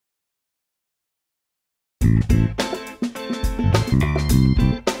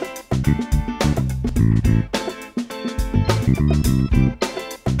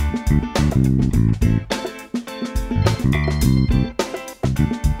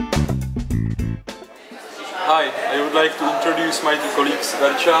Hi, I would like to introduce my two colleagues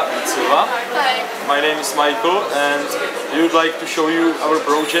Vercha and Silva. Hi. My name is Michael and we would like to show you our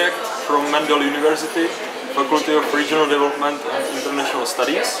project from Mendelu University, Faculty of Regional Development and International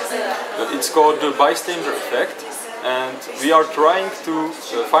Studies. It's called the Bystander effect, and we are trying to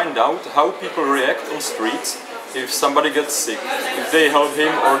find out how people react on streets if somebody gets sick, if they help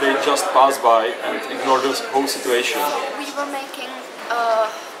him or they just pass by and ignore the whole situation. We were making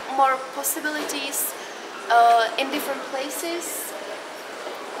more possibilities in different places.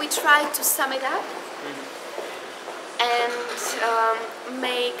 We tried to sum it up and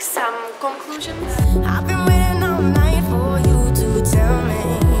make some conclusions. I've been waiting all night for you to tell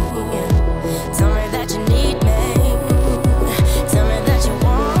me that you need me, tell me that you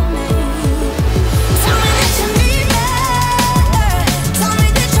want me, tell me that you need me, tell me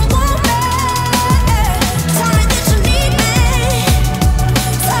that you want me, tell me that you need me,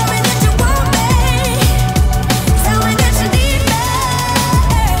 tell me that you want me, tell me that you need me,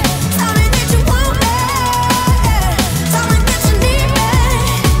 tell me that you want me, tell me that you need me,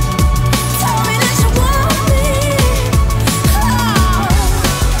 tell me that you want me.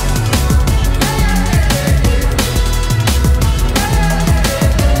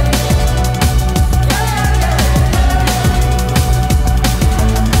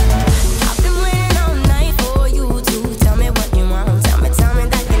 I've been waiting all night for you to tell me what you want. Tell me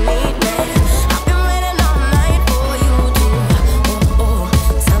that you need me. I've been waiting all night for you to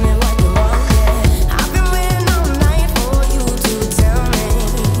tell me what you want. I've been waiting all night for you to tell me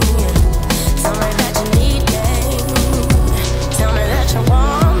that you need me. Tell me that you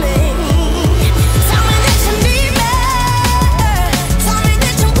want me. Tell me that you need me. Tell me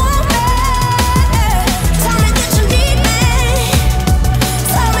that you want me. Tell me that you need me.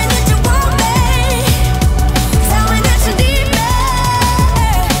 Tell me that you want me. Tell me that you need me.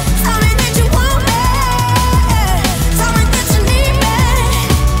 Tell me that you want me. Tell me that you need me.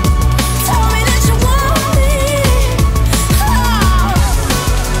 Tell me that you want me.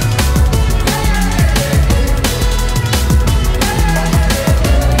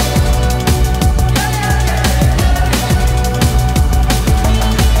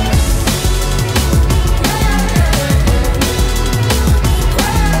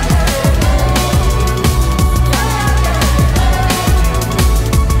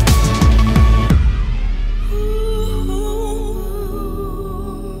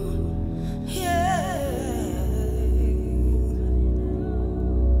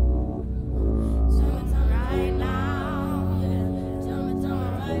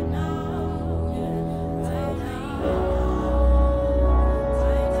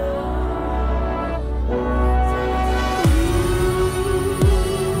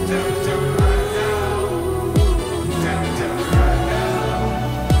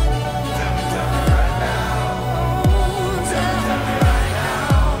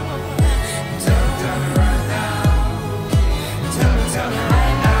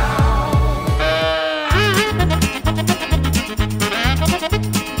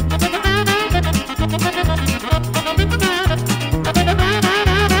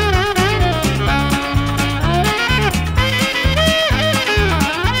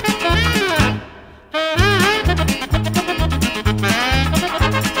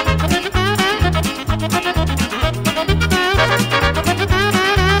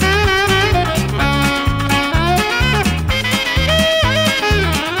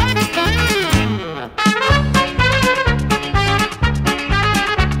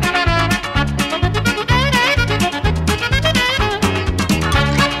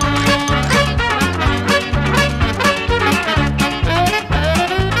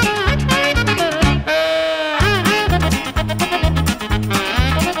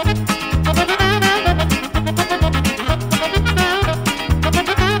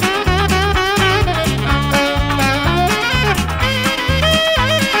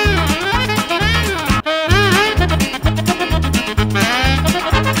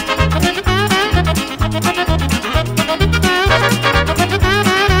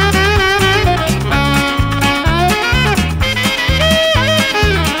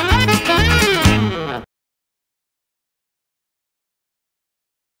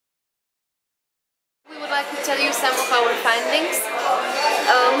 We would like to tell you some of our findings.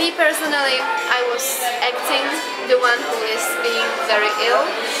 Me personally, I was acting the one who is being very ill.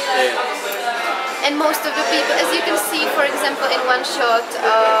 And most of the people, as you can see, for example, in one shot,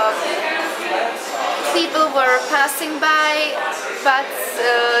 people were passing by, but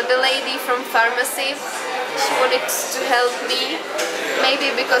the lady from pharmacy, she wanted to help me,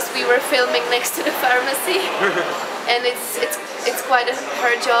 maybe because we were filming next to the pharmacy and it's quite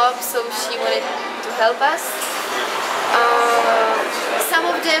her job, so she wanted to help us. Some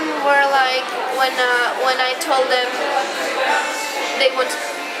of them were like, when I told them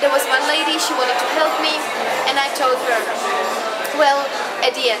there was one lady, she wanted to help me, and I told her, well,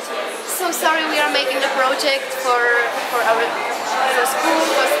 at the end, so sorry, we are making a project for school,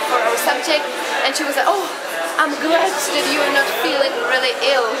 for our subject, and she was like, oh, I'm glad that you are not feeling really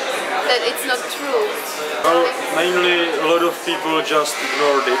ill, that it's not true. Well, mainly a lot of people just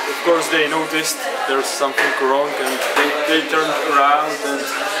ignored it. Of course they noticed there's something wrong and they turned around and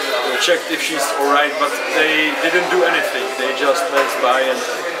checked if she's alright, but they didn't do anything. They just passed by and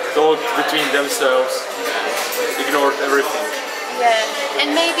talked between themselves, ignored everything. Yeah,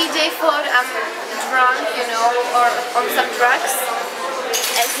 and maybe they thought I'm drunk, you know, or on some drugs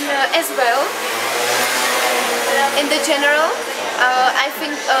as well. In the general, I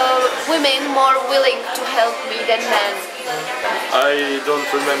think women more willing to help me than men. I don't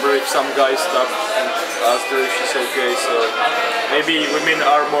remember if some guy stopped and asked her if she's okay, so maybe women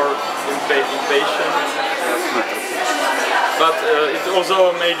are more impatient. But it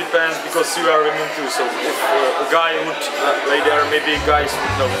also may depend because you are women too, so if a guy would lay there, maybe guys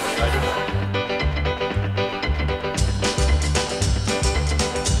would know. I don't know.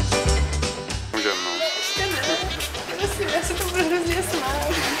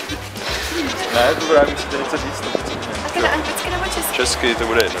 Ne, to právě musíte něco říct. A teda anglicky nebo česky? Česky to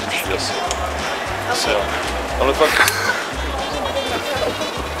bude jednodušší asi. Okay. Ale pak...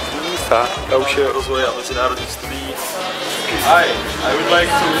 Ta už je rozvoj a mezinárodních studií. Hi, I would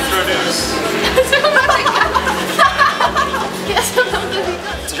like to introduce... Já jsem tam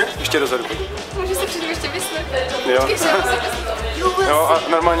Cože? Ještě dozadu. Můžu se přijdu ještě vysvět. Jo. Jo, a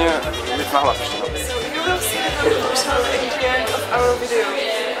normálně mít nahlas ještě. You will see the proposal in the end of our video.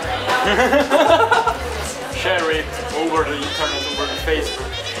 Share it over the internet, over the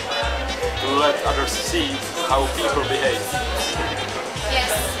Facebook, to let others see how people behave.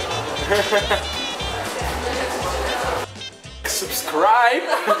 Yes. Subscribe!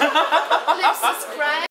 Please subscribe.